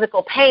feeling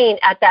physical pain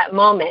at that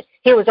moment.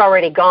 He was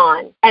already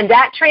gone. And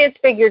that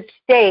transfigured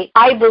state,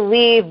 I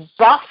believe,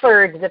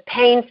 buffered the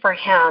pain for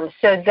him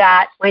so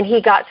that when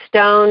he got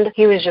stoned,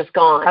 he was just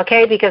gone,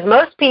 okay? Because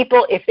most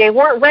people, if they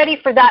weren't ready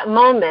for that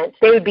moment,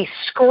 they would be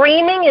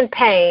screaming in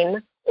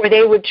pain, or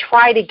they would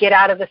try to get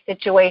out of the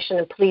situation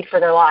and plead for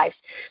their lives.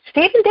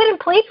 Stephen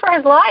didn't plead for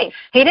his life.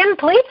 He didn't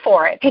plead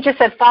for it. He just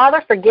said,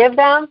 Father, forgive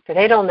them, for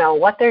they don't know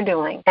what they're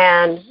doing.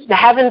 And the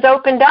heavens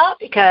opened up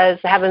because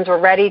the heavens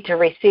were ready to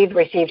received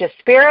his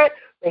spirit,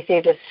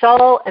 received his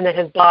soul, and then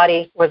his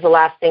body was the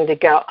last thing to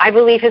go. I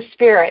believe his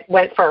spirit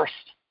went first,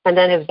 and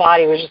then his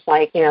body was just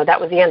like, that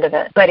was the end of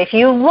it. But if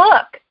you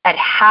look at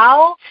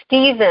how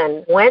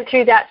Stephen went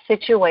through that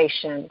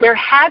situation, there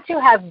had to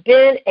have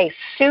been a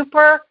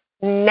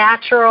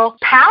supernatural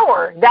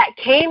power that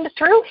came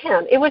through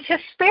him. It was his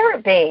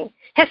spirit being.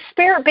 His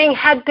spirit being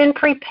had been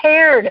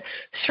prepared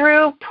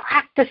through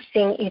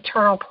practicing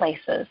eternal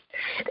places.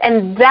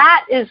 And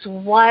that is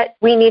what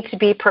we need to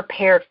be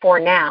prepared for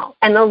now.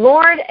 And the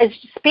Lord is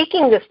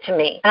speaking this to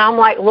me. And I'm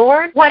like,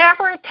 Lord,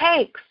 whatever it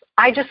takes,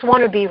 I just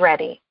want to be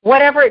ready,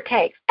 whatever it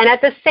takes. And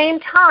at the same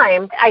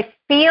time, I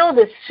feel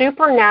this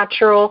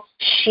supernatural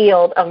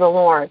shield of the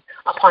Lord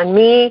upon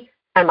me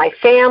and my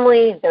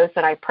family, those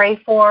that I pray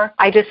for.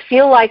 I just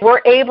feel like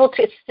we're able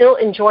to still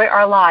enjoy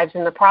our lives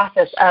in the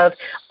process of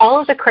all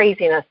of the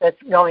craziness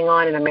that's going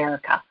on in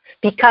America,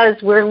 because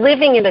we're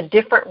living in a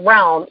different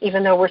realm,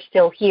 even though we're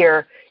still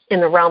here in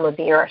the realm of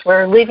the earth.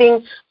 We're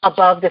living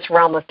above this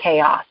realm of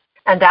chaos.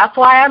 And that's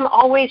why I'm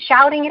always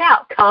shouting it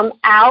out. Come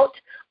out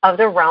of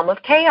the realm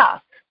of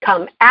chaos.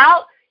 Come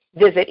out,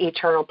 visit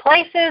eternal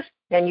places,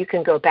 then you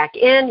can go back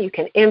in, you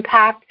can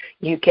impact,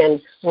 you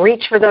can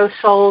reach for those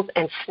souls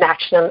and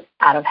snatch them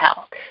out of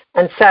hell.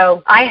 And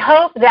so I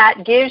hope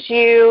that gives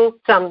you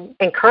some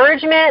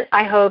encouragement.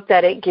 I hope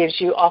that it gives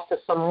you also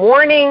some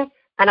warning.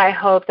 And I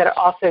hope that it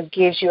also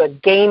gives you a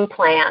game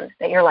plan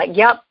that you're like,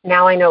 yep,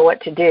 now I know what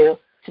to do.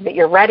 So that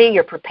you're ready,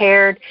 you're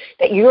prepared,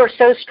 that you are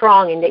so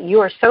strong and that you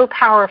are so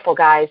powerful,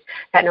 guys,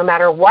 that no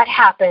matter what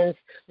happens,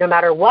 no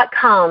matter what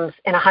comes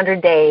in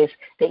 100 days,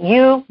 that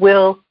you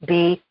will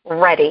be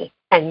ready.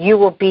 And you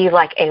will be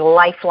like a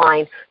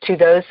lifeline to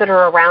those that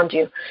are around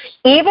you.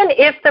 Even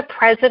if the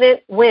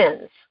president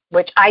wins,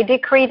 which I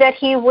decree that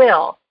he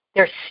will,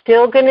 there's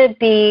still going to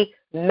be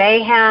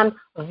mayhem,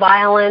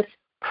 violence,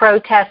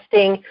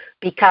 protesting,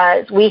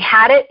 because we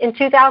had it in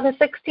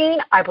 2016.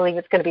 I believe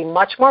it's going to be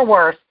much more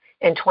worse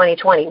in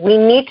 2020. We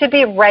need to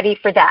be ready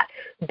for that.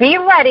 Be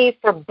ready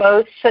for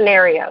both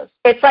scenarios.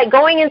 It's like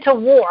going into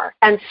war,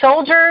 and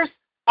soldiers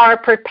are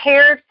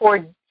prepared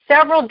for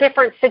several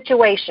different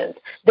situations.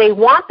 They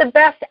want the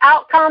best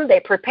outcome, they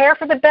prepare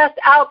for the best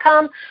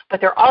outcome,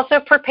 but they're also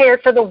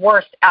prepared for the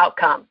worst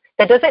outcome.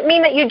 That doesn't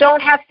mean that you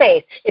don't have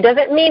faith. It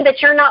doesn't mean that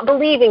you're not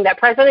believing that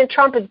President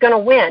Trump is going to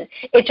win.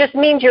 It just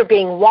means you're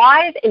being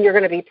wise and you're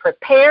going to be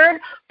prepared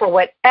for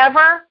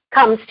whatever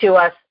comes to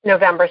us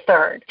November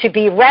 3rd. To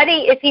be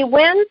ready if he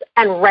wins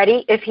and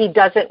ready if he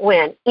doesn't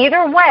win.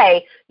 Either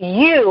way,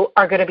 you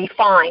are going to be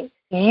fine.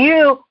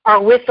 You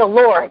are with the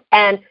Lord,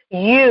 and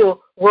you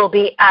will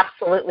be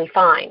absolutely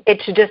fine.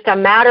 It's just a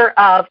matter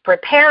of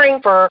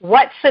preparing for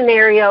what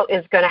scenario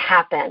is going to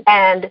happen.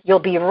 And you'll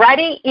be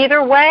ready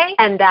either way,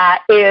 and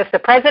that if the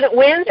president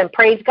wins, and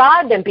praise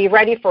God, then be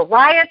ready for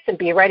riots and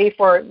be ready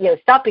for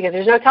stuff, because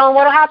there's no telling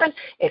what will happen.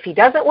 If he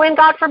doesn't win,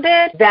 God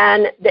forbid,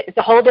 then it's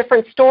a whole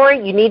different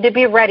story. You need to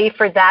be ready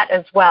for that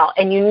as well.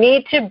 And you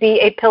need to be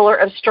a pillar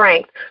of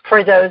strength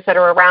for those that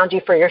are around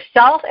you, for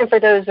yourself and for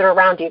those that are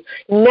around you.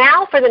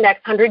 Now for the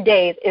next 100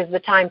 days is the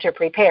time to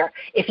prepare.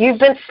 If you've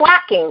been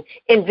slacking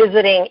in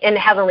visiting in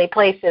heavenly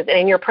places and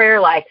in your prayer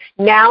life,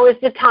 now is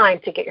the time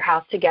to get your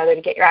house together,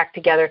 to get your act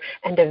together,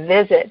 and to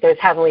visit those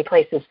heavenly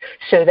places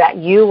so that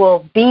you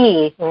will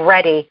be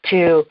ready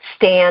to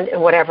stand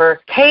in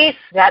whatever case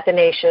that the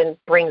nation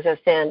brings us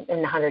in the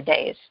 100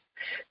 days.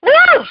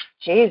 Woo!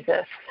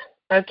 Jesus.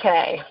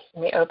 Okay,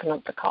 let me open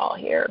up the call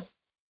here.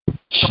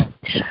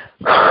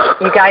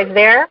 You guys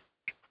there?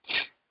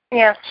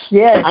 Yes.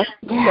 Yes.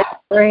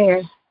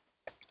 Prayer.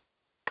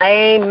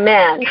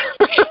 Amen.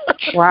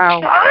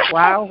 Wow.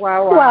 Wow.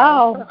 Wow.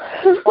 Wow.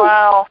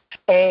 Wow.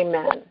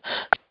 Amen.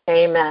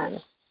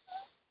 Amen.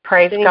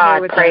 Praise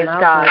God. Praise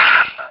God.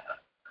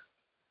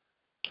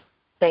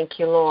 Thank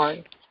you,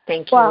 Lord.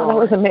 Thank you, Lord. That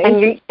was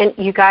amazing. And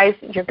you guys,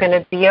 you're going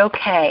to be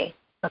okay.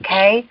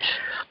 Okay?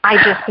 I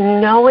just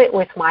know it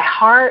with my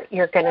heart.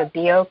 You're going to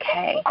be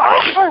okay.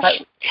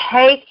 But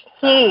take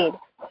heed.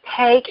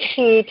 Take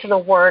heed to the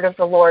word of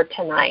the Lord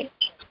tonight.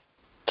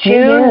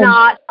 Do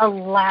not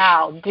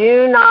allow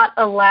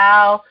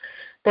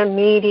the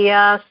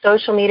media,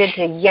 social media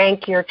to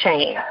yank your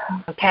chain.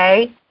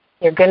 Okay?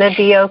 You're going to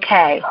be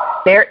okay.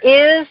 There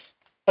is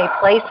a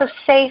place of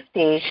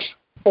safety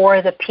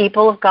for the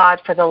people of God,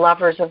 for the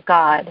lovers of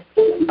God.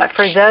 But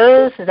for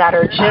those that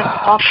are just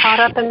all caught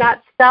up in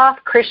that stuff,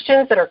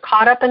 Christians that are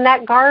caught up in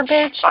that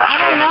garbage, I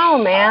don't know,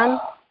 man.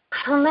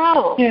 I don't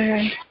know.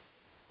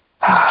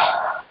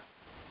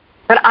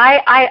 But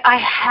I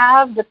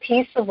have the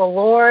peace of the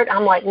Lord.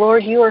 I'm like,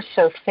 Lord, you are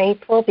so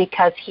faithful,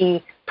 because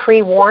he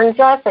pre-warns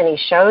us and he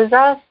shows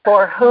us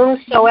for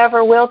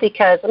whomsoever will.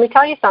 Because let me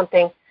tell you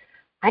something.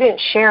 I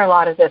didn't share a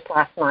lot of this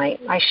last night.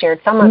 I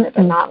shared some of it,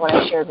 but not what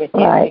I shared with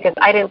you, because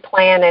I didn't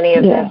plan any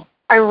of this.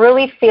 I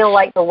really feel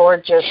like the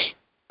Lord just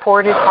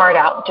poured his heart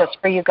out just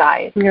for you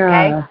guys.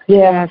 Okay?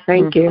 Yeah,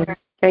 thank you.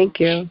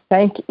 Thank you.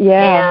 Thank you.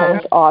 Yeah,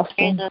 that was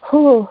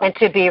awesome. And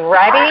to be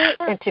ready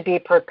and to be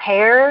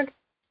prepared,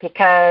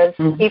 because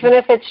even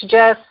if it's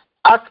just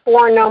us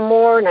four, no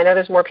more, and I know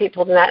there's more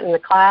people than that in the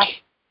class,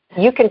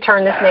 you can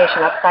turn this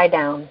nation upside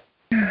down.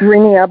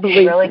 Renee, I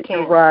believe really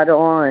you're right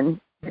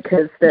on,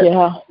 because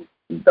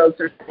those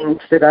are things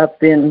that I've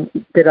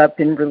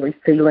been really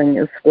feeling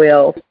as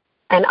well.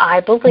 And I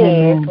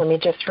believe, let me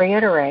just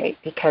reiterate,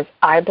 because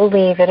I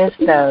believe it is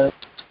those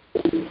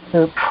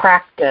who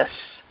practice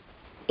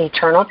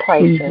eternal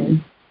places,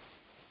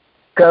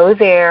 go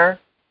there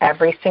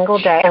every single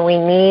day, and we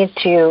need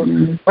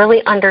to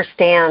really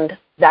understand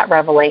that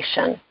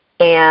revelation.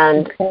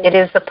 And it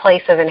is the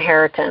place of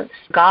inheritance.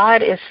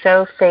 God is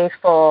so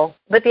faithful.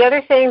 But the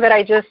other thing that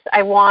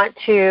I want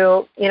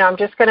to, I'm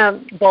just going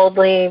to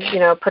boldly,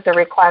 put the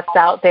request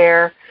out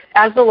there.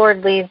 As the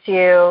Lord leads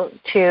you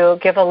to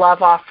give a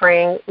love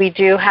offering, we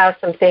do have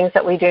some things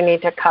that we do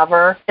need to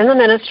cover. In the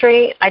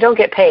ministry, I don't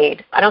get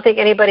paid. I don't think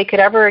anybody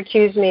could ever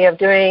accuse me of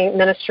doing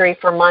ministry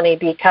for money,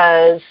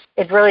 because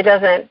it really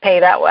doesn't pay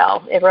that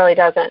well. It really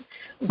doesn't.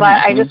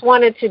 But I just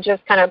wanted to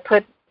just kind of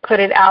put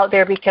it out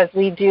there, because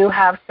we do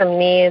have some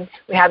needs.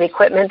 We have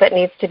equipment that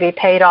needs to be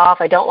paid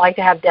off. I don't like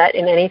to have debt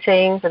in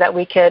anything, so that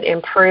we could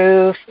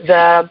improve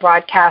the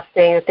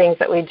broadcasting, the things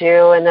that we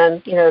do, and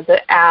then, the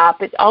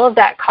app. All of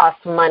that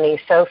costs money.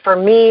 So for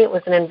me, it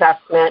was an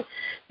investment,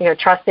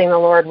 trusting the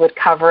Lord would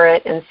cover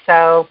it. And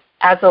so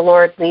as the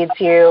Lord leads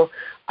you,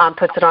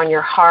 puts it on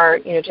your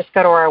heart, just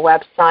go to our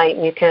website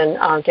and you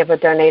can give a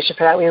donation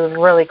for that. We would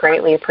really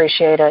greatly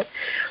appreciate it.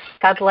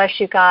 God bless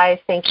you guys.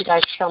 Thank you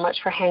guys so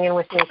much for hanging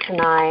with me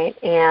tonight.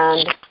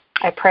 And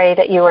I pray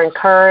that you were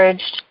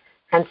encouraged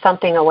and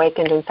something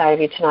awakened inside of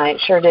you tonight.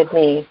 Sure did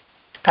me.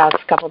 Past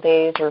couple of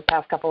days or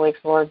past couple of weeks,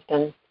 the Lord's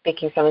been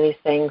speaking some of these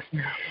things.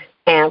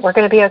 And we're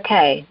going to be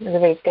okay.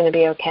 Everybody's going to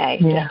be okay.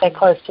 Just stay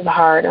close to the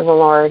heart of the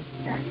Lord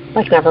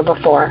like never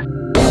before.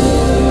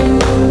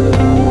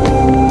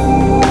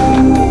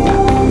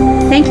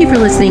 Thank you for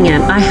listening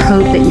in. I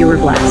hope that you were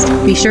blessed.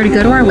 Be sure to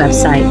go to our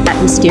website at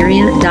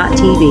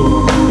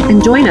mysterian.tv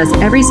and join us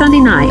every Sunday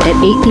night at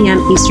 8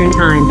 p.m. Eastern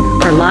Time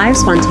for live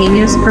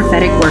spontaneous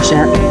prophetic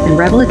worship and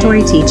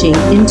revelatory teaching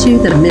into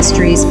the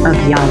mysteries of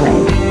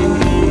Yahweh.